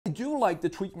do like the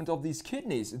treatment of these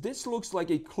kidneys. This looks like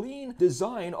a clean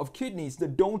design of kidneys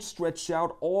that don't stretch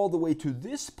out all the way to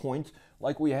this point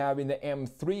like we have in the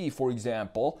M3, for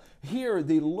example. Here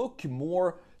they look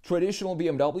more traditional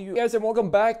BMW. Hey guys, and welcome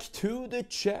back to the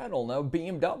channel. Now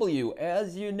BMW,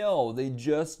 as you know, they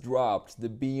just dropped the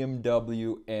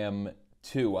BMW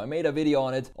M2. I made a video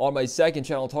on it on my second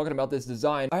channel talking about this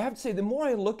design. I have to say, the more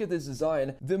I look at this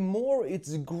design, the more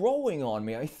it's growing on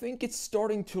me. I think it's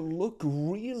starting to look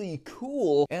really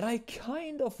cool, and I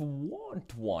kind of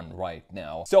want one right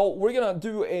now. So we're gonna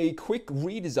do a quick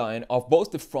redesign of both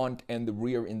the front and the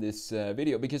rear in this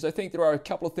video, because I think there are a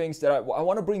couple of things that I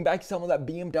want to bring back some of that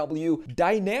BMW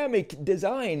dynamic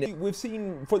design we've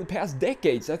seen for the past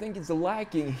decades. I think it's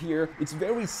lacking here. It's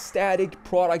very static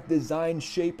product design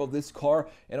shape of this car,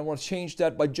 and I want to change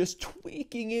that by just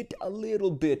tweaking it a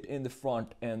little bit in the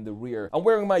front and the rear. I'm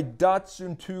wearing my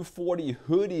Datsun 240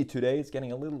 hoodie today. It's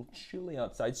getting a little chilly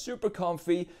outside. Super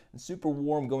comfy and super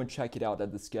warm. Go and check it out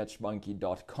at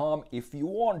TheSketchMonkey.com if you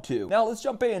want to. Now let's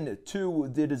jump in to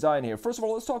the design here. First of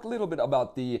all, let's talk a little bit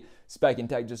about the spec and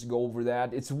tech, just to go over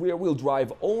that. It's rear-wheel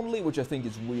drive only, which I think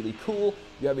is really cool.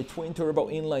 You have a twin-turbo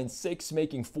inline-six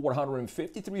making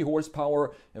 453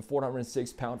 horsepower and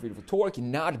 406 pound-feet of torque.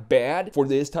 Not bad for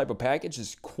this type of package.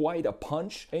 It's quite a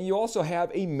punch. And you also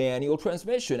have a manual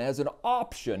transmission as an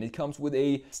option. It comes with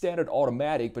a standard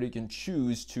automatic, but you can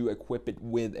choose to equip it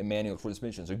with a manual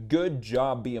transmission. So good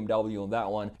job BMW on that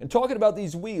one. And talking about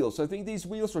these wheels, I think these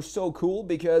wheels are so cool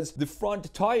because the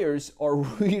front tires are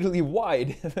really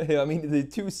wide. I mean, the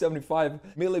 275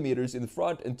 millimeters in the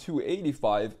front and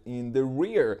 285 in the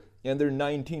rear. And they're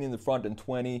 19 in the front and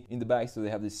 20 in the back, so they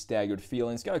have this staggered feel.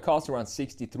 And it's gonna cost around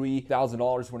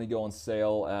 $63,000 when they go on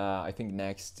sale, I think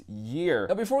next year.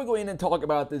 Now, before we go in and talk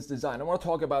about this design, I want to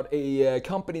talk about a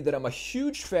company that I'm a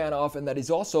huge fan of, and that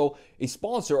is also a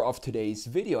sponsor of today's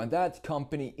video, and that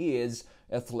company is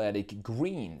Athletic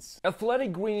Greens.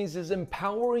 Athletic Greens is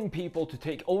empowering people to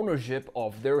take ownership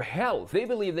of their health. They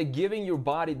believe that giving your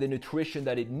body the nutrition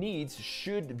that it needs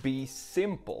should be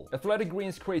simple. Athletic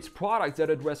Greens creates products that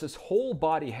addresses whole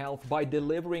body health by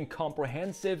delivering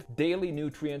comprehensive daily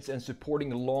nutrients and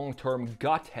supporting long-term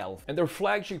gut health. And their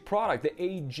flagship product, the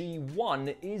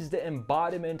AG1, is the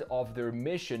embodiment of their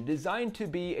mission, designed to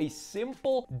be a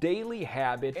simple daily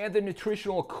habit and the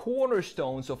nutritional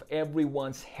cornerstones of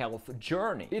everyone's health journey.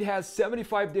 It has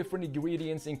 75 different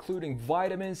ingredients, including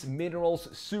vitamins, minerals,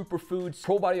 superfoods,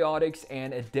 probiotics,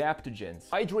 and adaptogens.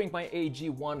 I drink my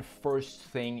AG1 first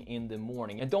thing in the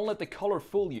morning, and don't let the color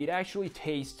fool you. It actually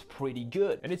tastes pretty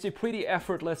good, and it's a pretty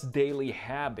effortless daily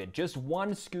habit. Just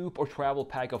one scoop or travel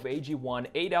pack of AG1,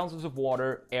 8 ounces of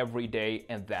water every day,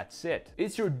 and that's it.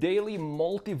 It's your daily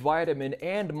multivitamin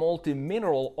and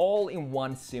multi-mineral all in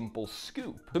one simple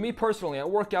scoop. To me personally, I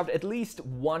work out at least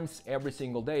once every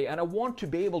single day, and I want to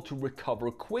be able to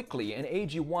recover quickly, and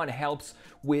AG1 helps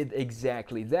with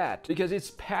exactly that, because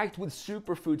it's packed with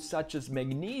superfoods such as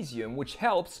magnesium, which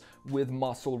helps with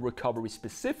muscle recovery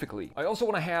specifically. I also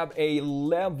want to have a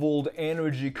leveled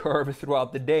energy curve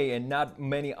throughout the day and not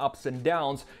many ups and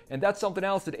downs, and that's something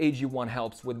else that AG1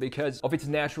 helps with because of its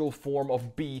natural form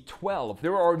of B12.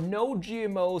 There are no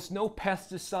GMOs, no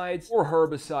pesticides or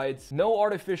herbicides, no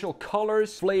artificial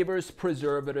colors, flavors,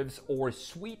 preservatives, or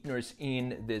sweeteners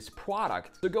in this product.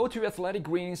 So go to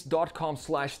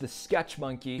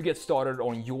athleticgreens.com/TheSketchMonkey to get started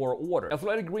on your order.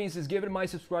 Athletic Greens is giving my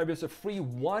subscribers a free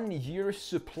 1-year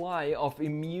supply of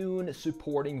immune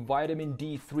supporting vitamin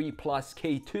D3 plus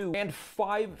K2 and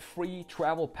 5 free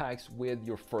travel packs with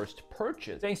your first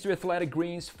purchase. Thanks to Athletic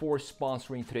Greens for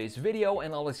sponsoring today's video,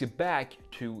 and now let's get back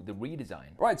to the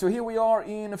redesign. Right, so here we are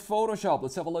in Photoshop.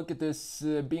 Let's have a look at this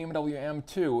BMW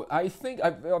M2. I think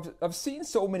I've seen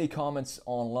so many comments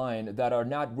online that are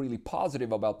not really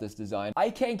positive about this design. I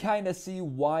can kind of see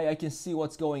why. I can see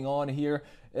what's going on here,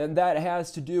 and that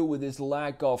has to do with this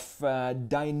lack of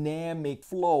dynamic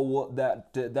flow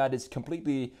that is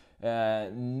completely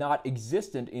not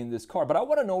existent in this car. But I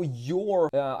want to know your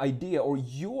idea or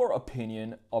your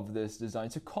opinion of this design.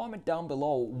 So comment down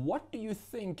below. What do you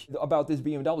think about this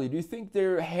BMW? Do you think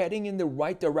they're heading in the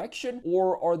right direction,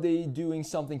 or are they doing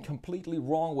something completely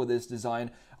wrong with this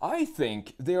design? I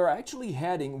think they're actually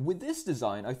heading, with this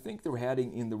design, I think they're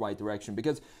heading in the right direction,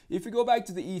 because if you go back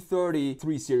to the E30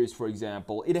 3 Series, for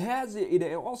example, it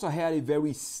also had a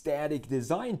very static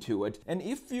design to it. And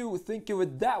if you think of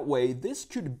it that way, this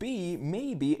could be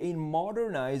maybe a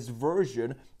modernized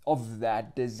version of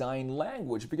that design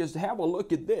language, because have a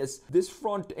look at this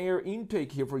front air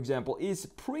intake here, for example, is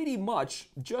pretty much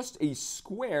just a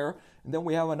square, and then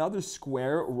we have another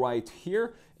square right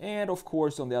here, and of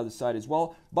course on the other side as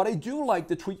well. But I do like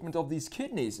the treatment of these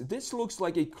kidneys. This looks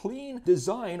like a clean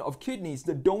design of kidneys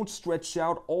that don't stretch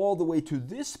out all the way to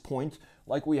this point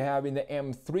like we have in the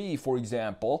M3, for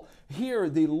example. Here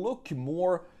they look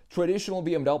more traditional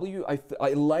BMW.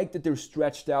 I like that they're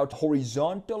stretched out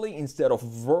horizontally instead of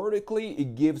vertically.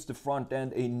 It gives the front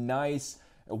end a nice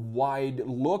wide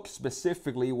look,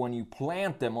 specifically when you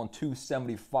plant them on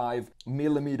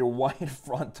 275mm wide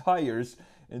front tires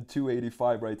and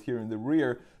 285 right here in the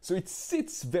rear. So it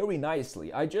sits very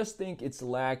nicely. I just think it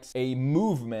lacks a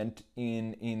movement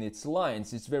in its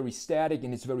lines. It's very static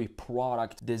and it's very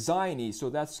product designy. So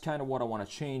that's kind of what I want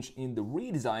to change in the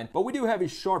redesign. But we do have a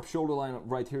sharp shoulder line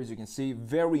right here, as you can see,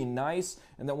 very nice.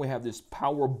 And then we have this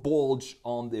power bulge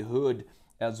on the hood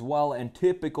as well, and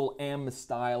typical M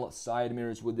style side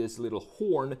mirrors with this little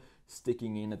horn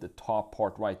sticking in at the top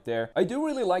part right there. I do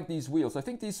really like these wheels. I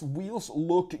think these wheels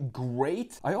look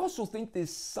great. I also think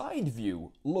this side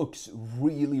view looks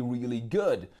really, really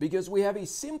good because we have a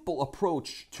simple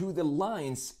approach to the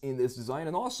lines in this design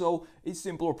and also a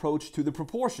simple approach to the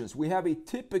proportions. We have a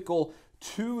typical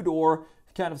two-door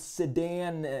kind of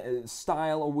sedan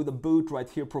style, or with a boot right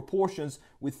here, proportions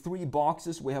with 3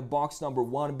 boxes. We have box number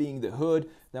 1 being the hood,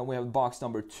 then we have box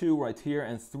number 2 right here,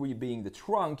 and 3 being the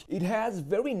trunk. It has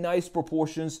very nice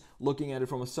proportions looking at it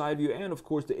from a side view, and of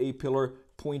course the A-pillar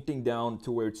pointing down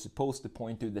to where it's supposed to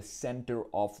point, to the center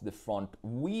of the front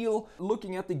wheel.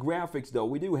 Looking at the graphics though,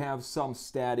 we do have some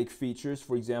static features.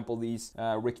 For example, these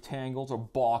rectangles or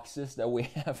boxes that we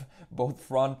have both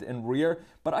front and rear,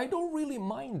 but I don't really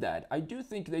mind that. I do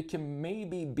think they can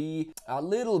maybe be a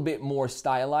little bit more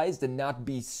stylized and not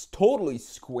be totally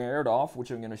squared off, which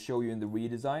I'm going to show you in the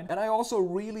redesign. And I also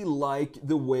really like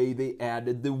the way they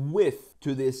added the width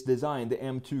to this design, the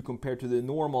M2 compared to the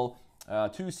normal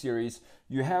 2 Series.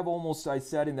 You have almost, I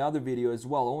said in the other video as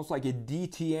well, almost like a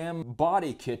DTM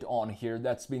body kit on here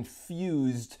that's been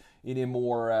fused in a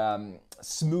more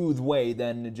smooth way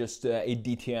than just a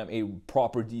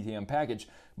proper DTM package.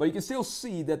 But you can still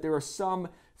see that there are some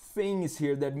things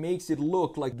here that makes it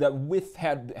look like that width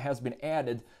has been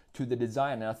added to the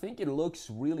design, and I think it looks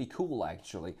really cool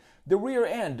actually. The rear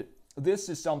end, this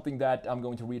is something that I'm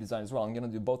going to redesign as well. I'm going to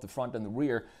do both the front and the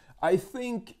rear. I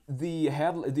think the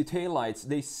taillights,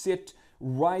 they sit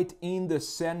right in the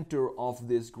center of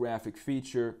this graphic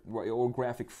feature or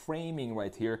graphic framing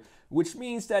right here, which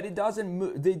means that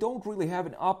they don't really have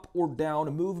an up or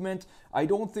down movement. I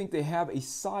don't think they have a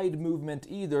side movement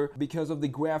either because of the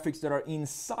graphics that are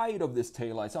inside of this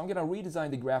taillight. So I'm going to redesign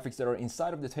the graphics that are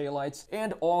inside of the taillights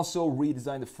and also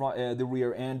redesign the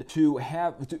rear end to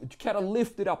kind of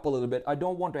lift it up a little bit. I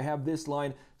don't want to have this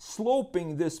line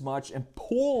sloping this much and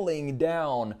pulling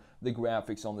down the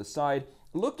graphics on the side.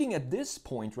 Looking at this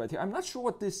point right here, I'm not sure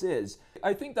what this is.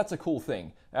 I think that's a cool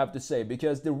thing, I have to say,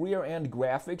 because the rear end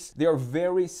graphics, they are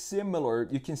very similar.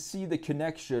 You can see the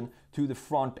connection to the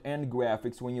front end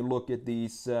graphics when you look at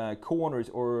these corners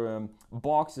or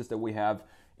boxes that we have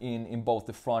in both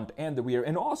the front and the rear,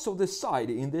 and also the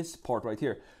side in this part right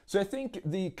here. So I think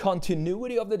the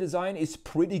continuity of the design is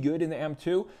pretty good in the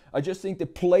M2. I just think the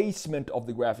placement of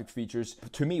the graphic features,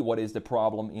 to me, what is the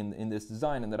problem in this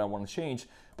design and that I want to change.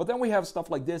 But then we have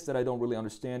stuff like this that I don't really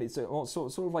understand. It's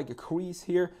sort of like a crease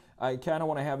here. I kind of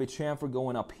want to have a chamfer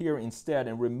going up here instead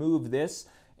and remove this.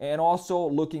 And also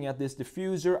looking at this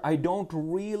diffuser, I don't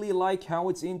really like how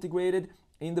it's integrated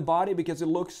in the body because it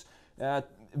looks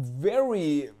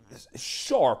very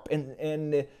sharp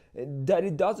and that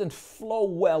it doesn't flow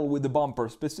well with the bumper,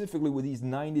 specifically with these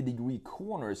 90-degree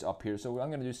corners up here. So I'm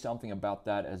going to do something about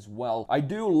that as well. I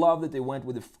do love that they went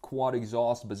with the quad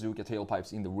exhaust bazooka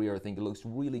tailpipes in the rear. I think it looks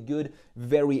really good,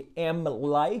 very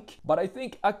M-like. But I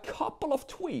think a couple of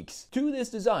tweaks to this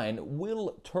design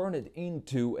will turn it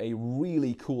into a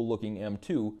really cool looking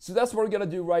M2. So that's what we're going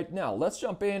to do right now. Let's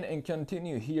jump in and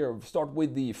continue here. Start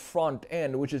with the front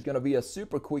end, which is going to be a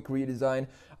super quick redesign.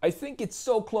 I think it's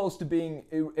so close to being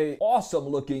a awesome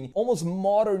looking, almost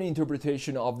modern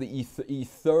interpretation of the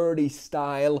E30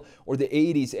 style or the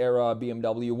 80s era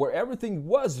BMW, where everything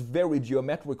was very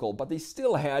geometrical, but they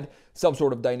still had some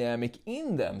sort of dynamic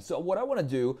in them. So what I want to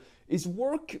do is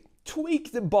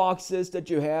tweak the boxes that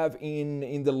you have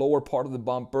in the lower part of the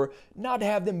bumper, not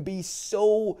have them be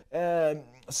so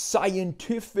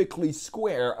scientifically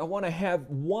square. I want to have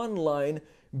one line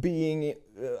being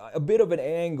a bit of an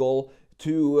angle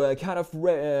to kind of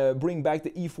bring back the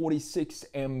E46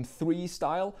 M3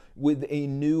 style with a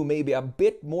new, maybe a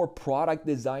bit more product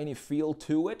designy feel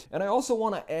to it. And I also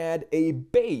want to add a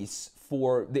base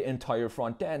for the entire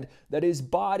front end that is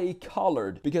body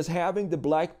colored, because having the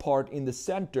black part in the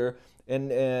center,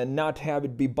 and not have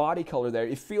it be body color there.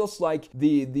 It feels like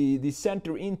the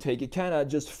center intake, it kind of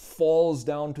just falls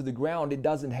down to the ground. It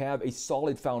doesn't have a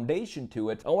solid foundation to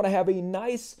it. I want to have a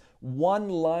nice one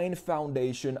line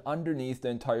foundation underneath the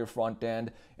entire front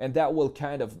end, and that will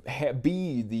kind of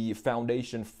be the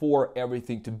foundation for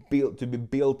everything to be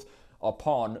built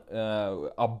upon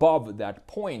above that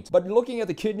point. But looking at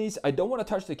the kidneys, I don't want to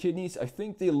touch the kidneys. I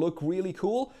think they look really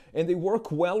cool, and they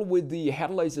work well with the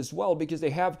headlights as well, because they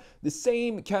have the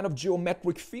same kind of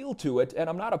geometric feel to it, and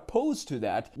I'm not opposed to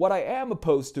that. What I am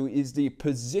opposed to is the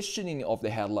positioning of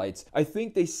the headlights. I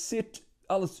think they sit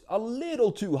a little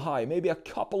too high, maybe a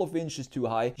couple of inches too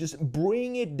high. Just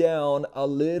bring it down a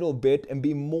little bit and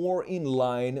be more in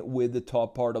line with the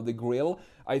top part of the grille.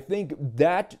 I think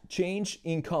that change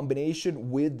in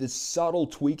combination with the subtle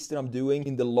tweaks that I'm doing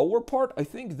in the lower part, I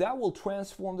think that will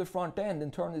transform the front end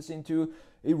and turn this into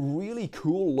a really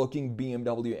cool looking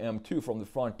BMW M2 from the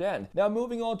front end. Now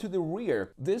moving on to the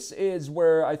rear, this is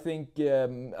where I think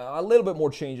a little bit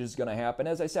more changes is gonna happen.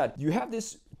 As I said, you have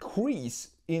this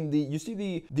crease in the, you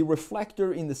see the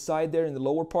reflector in the side there in the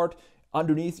lower part.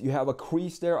 Underneath you have a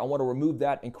crease there. I want to remove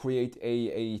that and create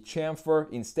a chamfer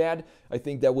instead. I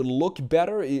think that would look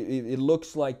better. It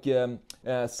looks like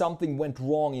something went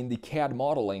wrong in the CAD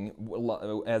modeling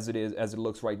as it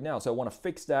looks right now. So I want to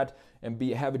fix that and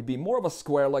have it be more of a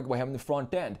square like we have in the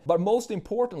front end. But most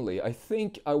importantly, I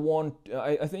think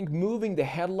I think moving the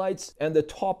headlights and the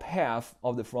top half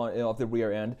of the front of the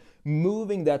rear end,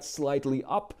 moving that slightly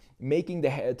up, making the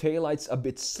taillights a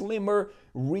bit slimmer,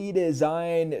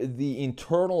 redesign the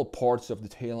internal parts of the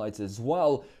taillights as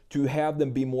well to have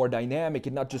them be more dynamic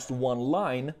and not just one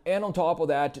line. And on top of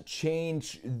that,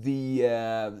 change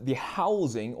the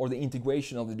housing or the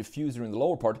integration of the diffuser in the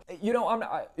lower part. You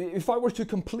know, if I were to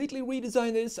completely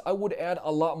redesign this, I would add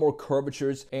a lot more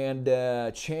curvatures and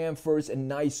chamfers and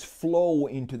nice flow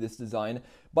into this design.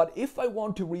 But if I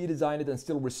want to redesign it and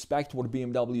still respect what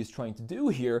BMW is trying to do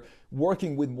here,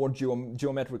 working with more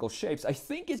geometrical shapes, I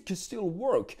think it could still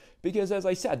work. Because as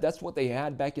I said, that's what they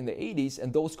had back in the 80s,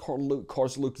 and those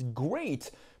cars looked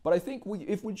great. But I think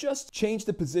if we just change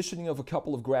the positioning of a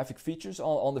couple of graphic features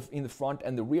in the front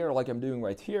and the rear, like I'm doing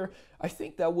right here, I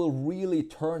think that will really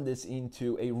turn this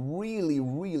into a really,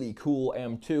 really cool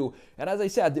M2. And as I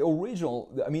said, the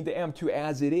original, I mean the M2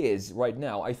 as it is right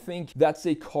now, I think that's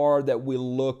a car that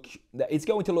will look, it's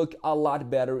going to look a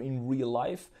lot better in real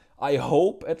life. I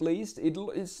hope, at least. It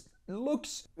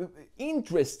looks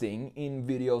interesting in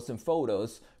videos and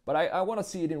photos, but I want to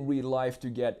see it in real life to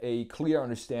get a clear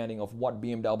understanding of what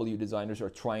BMW designers are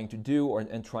trying to do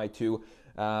and try to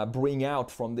bring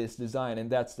out from this design. And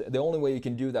that's the only way you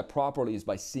can do that properly is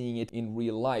by seeing it in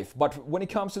real life. But when it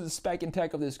comes to the spec and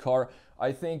tech of this car,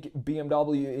 I think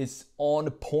BMW is on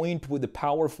point with the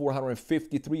power,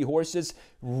 453 horses,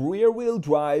 rear-wheel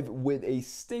drive with a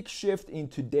stick shift in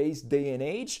today's day and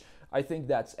age. I think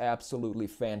that's absolutely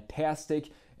fantastic.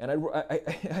 And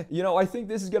I think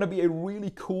this is going to be a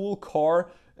really cool car,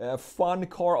 a fun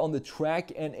car on the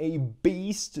track, and a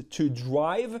beast to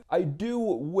drive. I do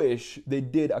wish they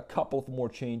did a couple of more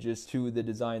changes to the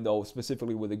design though,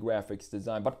 specifically with the graphics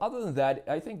design. But other than that,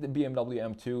 I think the BMW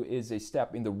M2 is a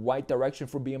step in the right direction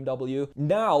for BMW.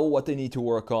 Now what they need to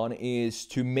work on is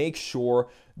to make sure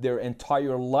their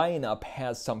entire lineup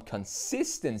has some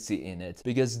consistency in it,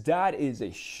 because that is a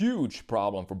huge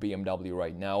problem for BMW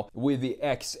right now, with the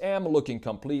XM looking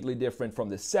completely different from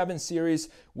the 7 Series,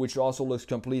 which also looks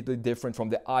completely different from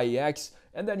the iX.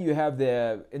 And then you have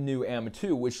the new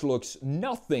M2, which looks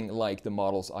nothing like the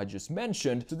models I just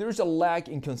mentioned. So there's a lack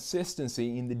in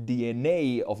consistency in the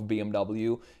DNA of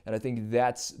BMW, and I think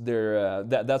that's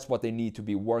that's what they need to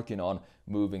be working on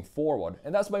moving forward.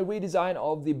 And that's my redesign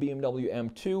of the BMW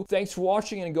M2. Thanks for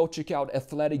watching, and go check out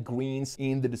Athletic Greens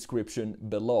in the description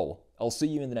below. I'll see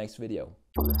you in the next video.